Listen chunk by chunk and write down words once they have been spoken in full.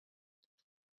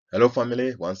Hello,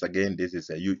 family. Once again, this is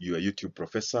your YouTube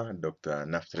professor, Dr.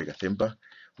 Naftali Gathemba,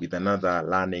 with another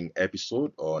learning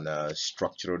episode on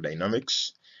structural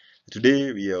dynamics.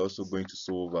 Today, we are also going to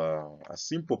solve a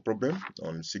simple problem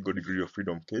on single degree of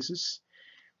freedom cases,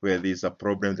 where there's a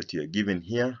problem that you are given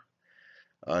here.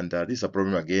 And this is a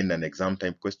problem, again, an exam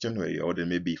time question where you order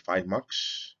maybe 5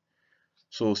 marks.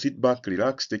 So sit back,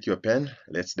 relax, take your pen.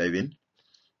 Let's dive in.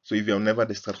 So if you have never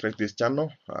subscribed to this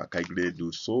channel, kindly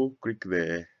do so. Click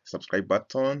the subscribe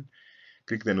button.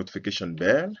 Click the notification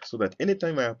bell so that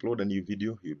anytime I upload a new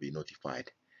video, you'll be notified.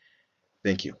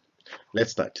 Thank you. Let's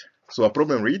start. So our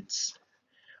problem reads,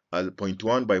 a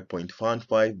 0.1 by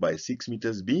 0.15 by 6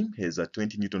 meters beam has a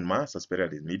 20 Newton mass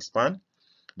suspended at its midspan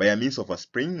by a means of a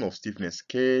spring of stiffness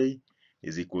K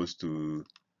is equals to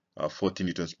 40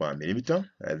 Newtons per millimeter.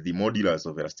 The modulus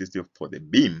of elasticity for the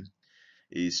beam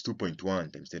is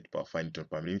 2.1 times 10 to the power 5 Newton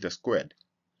per millimeter squared.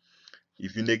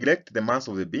 If you neglect the mass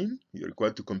of the beam, you're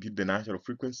required to compute the natural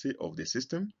frequency of the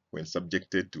system when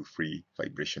subjected to free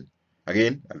vibration.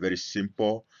 Again, a very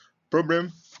simple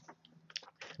problem.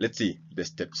 Let's see the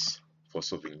steps for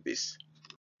solving this.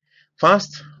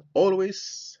 First,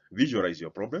 always visualize your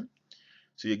problem.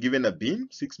 So you're given a beam,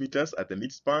 6 meters at the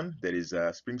midspan. There is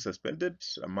a spring suspended,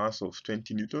 a mass of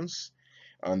 20 newtons,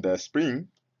 and the spring,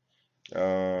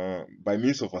 by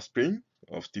means of a spring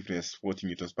of stiffness 40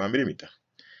 newtons per millimeter.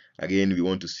 Again, we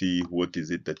want to see what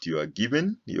is it that you are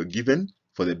given. You're given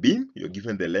for the beam, you're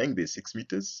given the length is 6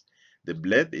 meters, the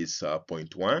breadth is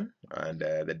 0.1, and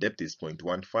the depth is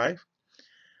 0.15,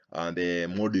 and the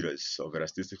modulus of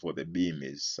elasticity for the beam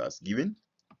is as given.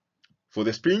 For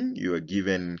the spring, you are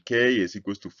given K is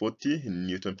equals to 40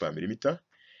 Newton per millimeter,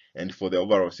 and for the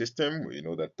overall system, we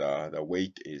know that the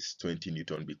weight is 20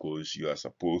 Newton because you are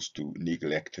supposed to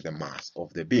neglect the mass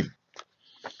of the beam.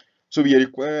 So we are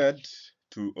required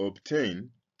to obtain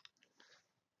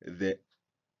the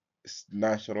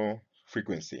natural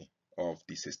frequency of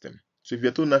the system. So if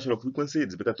you're told natural frequency,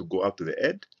 it's better to go up to the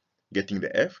head, getting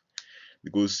the F,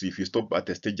 because if you stop at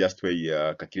a stage just where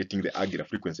you're calculating the angular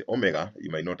frequency omega, you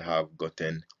might not have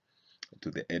gotten to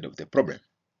the head of the problem.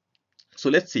 So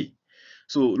let's see.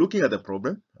 So looking at the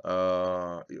problem,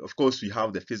 of course, we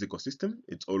have the physical system.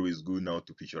 It's always good now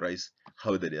to visualize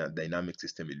how the dynamic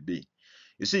system will be.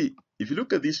 You see, if you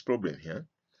look at this problem here,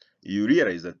 you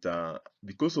realize that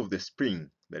because of the spring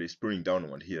that is pulling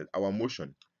downward here, our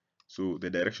motion, so the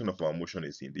direction of our motion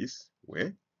is in this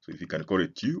way. So if you can call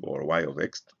it u or y of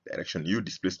x, direction u,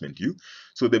 displacement u.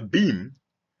 So the beam,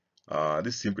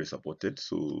 this is simply supported.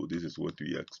 So this is what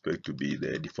we expect to be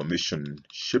the deformation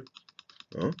shape.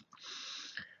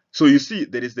 So you see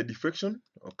there is the deflection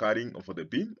occurring over the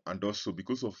beam, and also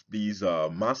because of these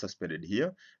mass suspended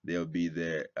here, there will be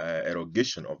the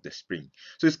elongation of the spring.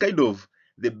 So it's kind of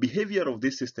the behavior of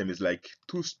this system is like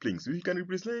two springs. We can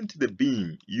represent the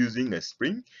beam using a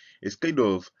spring. It's kind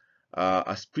of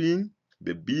a spring,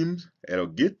 the beam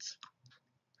elongates,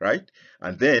 right?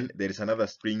 And then there is another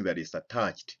spring that is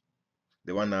attached,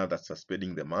 the one now that's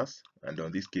suspending the mass, and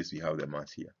on this case we have the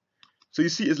mass here. So you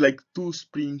see it's like two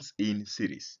springs in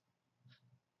series.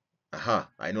 Aha,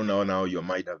 I know now your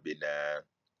mind have been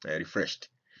refreshed.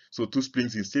 So two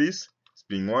springs in series,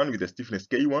 spring 1 with a stiffness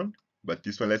K1, but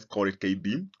this one let's call it K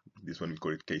beam. This one we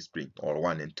call it K spring, or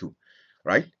 1 and 2,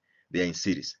 right? They are in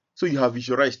series. So you have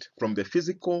visualized from the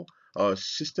physical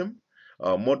system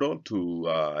model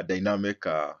to dynamic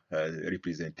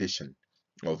representation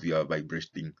of your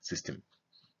vibrating system.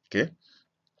 Okay,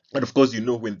 and of course you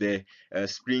know when the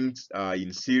springs are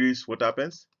in series, what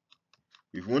happens?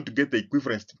 If we want to get the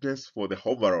equivalent stiffness for the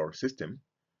overall system,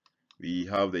 we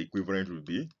have the equivalent will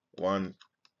be 1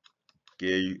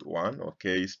 K1 or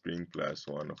K spring plus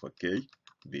 1 over K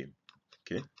beam.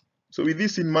 Okay, so with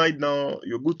this in mind now,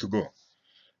 you're good to go.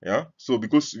 Yeah, so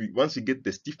because once you get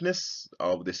the stiffness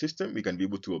of the system, we can be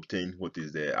able to obtain what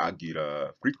is the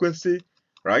angular frequency,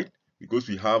 right? Because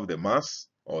we have the mass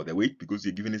or the weight, because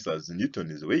you're giving this as Newton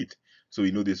is weight. So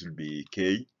we know this will be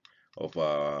K of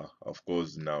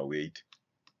course now weight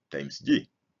times G,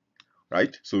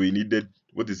 right? So we needed,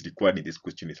 what is required in this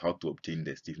question is how to obtain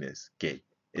the stiffness K.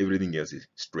 Everything else is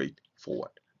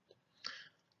straightforward.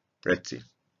 Let's see.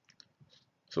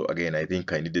 So again, I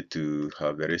think I needed to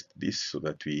have erased this so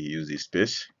that we use this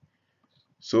space.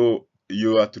 So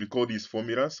you have to recall these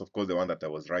formulas, of course, the one that I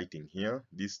was writing here.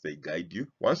 This they guide you.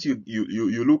 Once you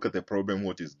look at the problem,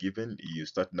 what is given, you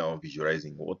start now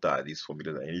visualizing what are these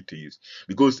formulas I need to use,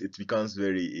 because it becomes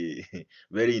very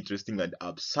very interesting and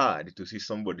absurd to see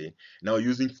somebody now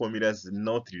using formulas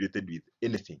not related with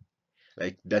anything.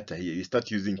 like data here, you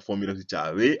start using formulas which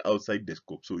are way outside the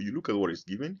scope. So you look at what is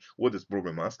given, what this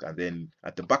problem asks, and then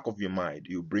at the back of your mind,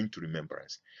 you bring to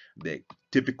remembrance the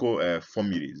typical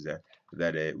formulas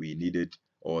that we needed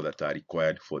or that are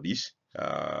required for this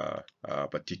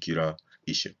particular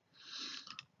issue.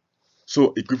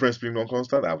 So equivalent spring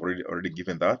non-constant, I've already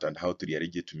given that, and how to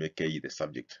rearrange it to make Ke the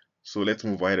subject. So let's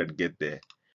move ahead and get the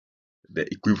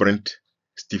equivalent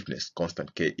stiffness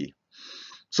constant Ke.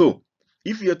 So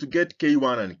if you are to get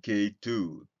K1 and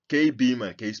K2, K beam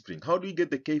and K spring, how do you get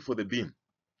the K for the beam?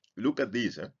 Look at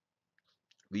this.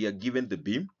 We are given the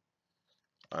beam,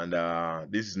 and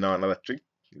this is now another trick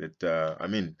that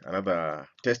another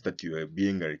test that you are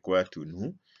being required to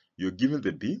know. You're given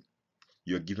the beam,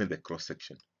 you're given the cross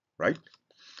section, right?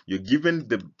 You're given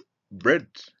the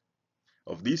breadth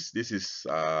of this. This is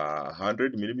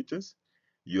 100 millimeters.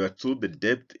 You are told the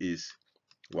depth is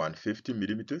 150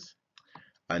 millimeters,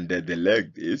 and the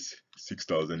length is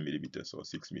 6,000 millimeters or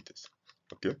 6 meters.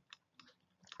 Okay.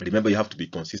 Remember, you have to be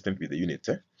consistent with the units.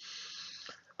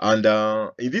 And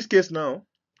in this case now,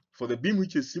 for the beam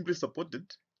which is simply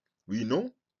supported, we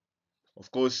know,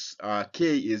 of course,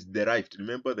 K is derived.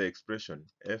 Remember the expression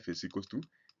F is equals to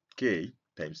K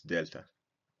times delta,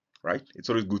 right? It's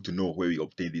always good to know where we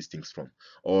obtain these things from.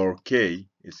 Or K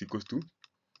is equals to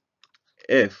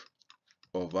F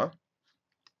over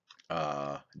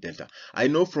delta. I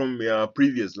know from your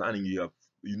previous learning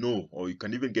or you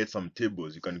can even get some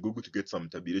tables. You can Google to get some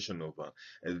tabulation of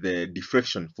the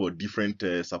diffraction for different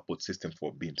support systems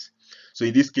for beams. So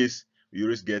in this case, we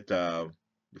always get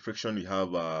diffraction. We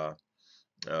have L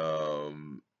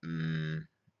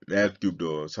cubed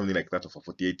or something like that of a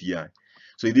 48 EI.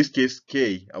 So in this case,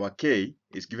 our K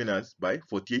is given us by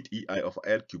 48 EI of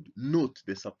L cubed. Note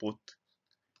the support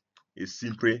is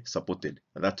simply supported,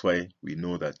 and that's why we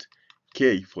know that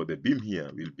K for the beam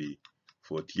here will be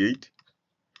 48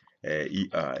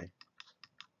 EI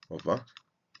over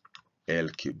L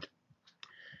cubed.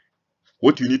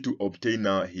 What you need to obtain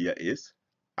now here is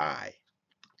I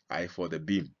for the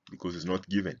beam, because it's not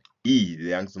given. E, the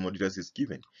Young's modulus, is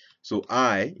given. So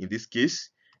I, in this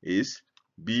case, is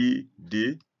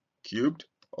BD cubed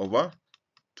over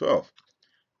 12.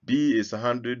 B is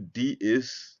 100, D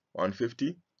is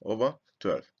 150 over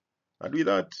 12. And with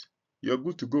that, you're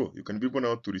good to go. You can be able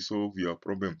now to resolve your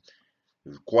problem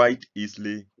quite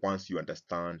easily once you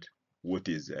understand what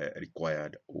is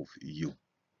required of you.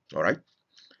 All right.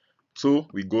 So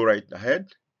we go right ahead.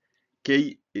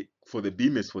 K for the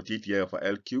beam is 48 EI over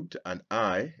L cubed, and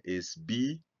I is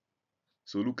B.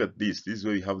 So look at this. This is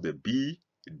where we have the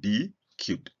BD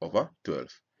cubed over 12.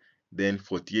 Then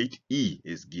 48E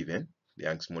is given, the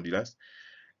Young's modulus.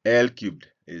 L cubed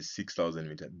is 6,000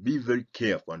 meters. Be very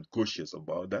careful and cautious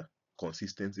about the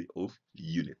consistency of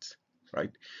units,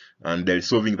 right? And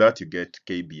solving that, you get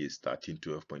KB is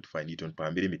 1312.5 Newton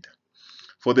per millimeter.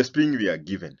 For the spring, we are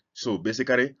given. So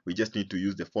basically, we just need to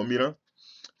use the formula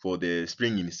for the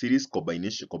spring in series,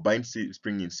 combined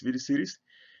spring in series.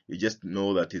 You just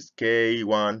know that it's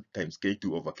K1 times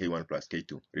K2 over K1 plus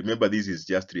K2. Remember, this is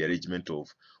just rearrangement of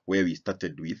where we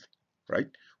started with, right?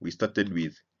 We started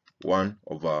with 1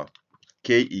 over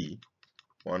KE.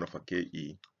 1 over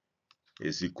KE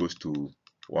is equals to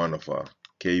 1 over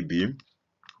K beam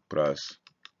plus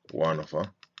 1 over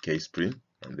K spring.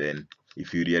 And then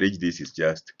if you rearrange this, it's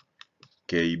just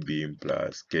K beam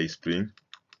plus K spring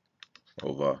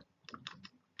over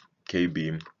K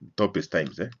beam, top is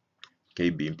times K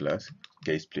beam plus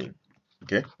K spring.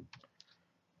 Okay,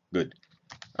 good.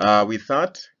 With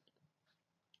that,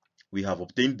 we have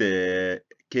obtained the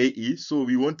KE. So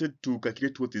we wanted to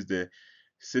calculate what is the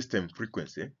system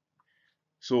frequency.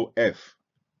 So F,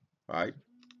 right?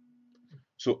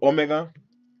 So omega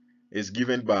is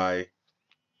given by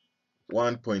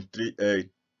 1.38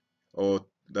 or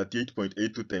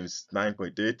 38.82 times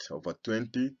 9.8 over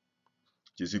 20, which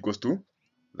is equals to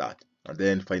that. And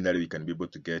then finally, we can be able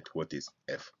to get what is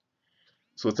F.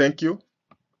 So thank you.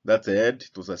 That's it.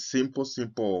 It was a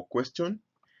simple question,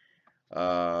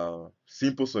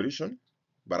 simple solution.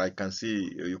 But I can see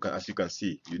as you can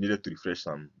see, you needed to refresh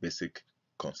some basic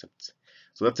concepts.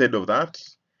 So that's the end of that.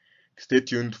 Stay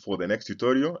tuned for the next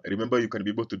tutorial. Remember, you can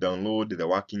be able to download the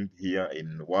working here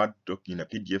in Word in a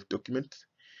PDF document.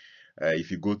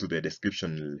 If you go to the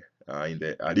description, a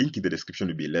link in the description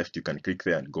will be left. You can click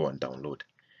there and go and download.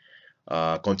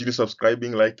 Continue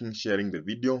subscribing, liking, sharing the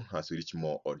video as we reach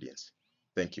more audience.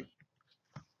 Thank you.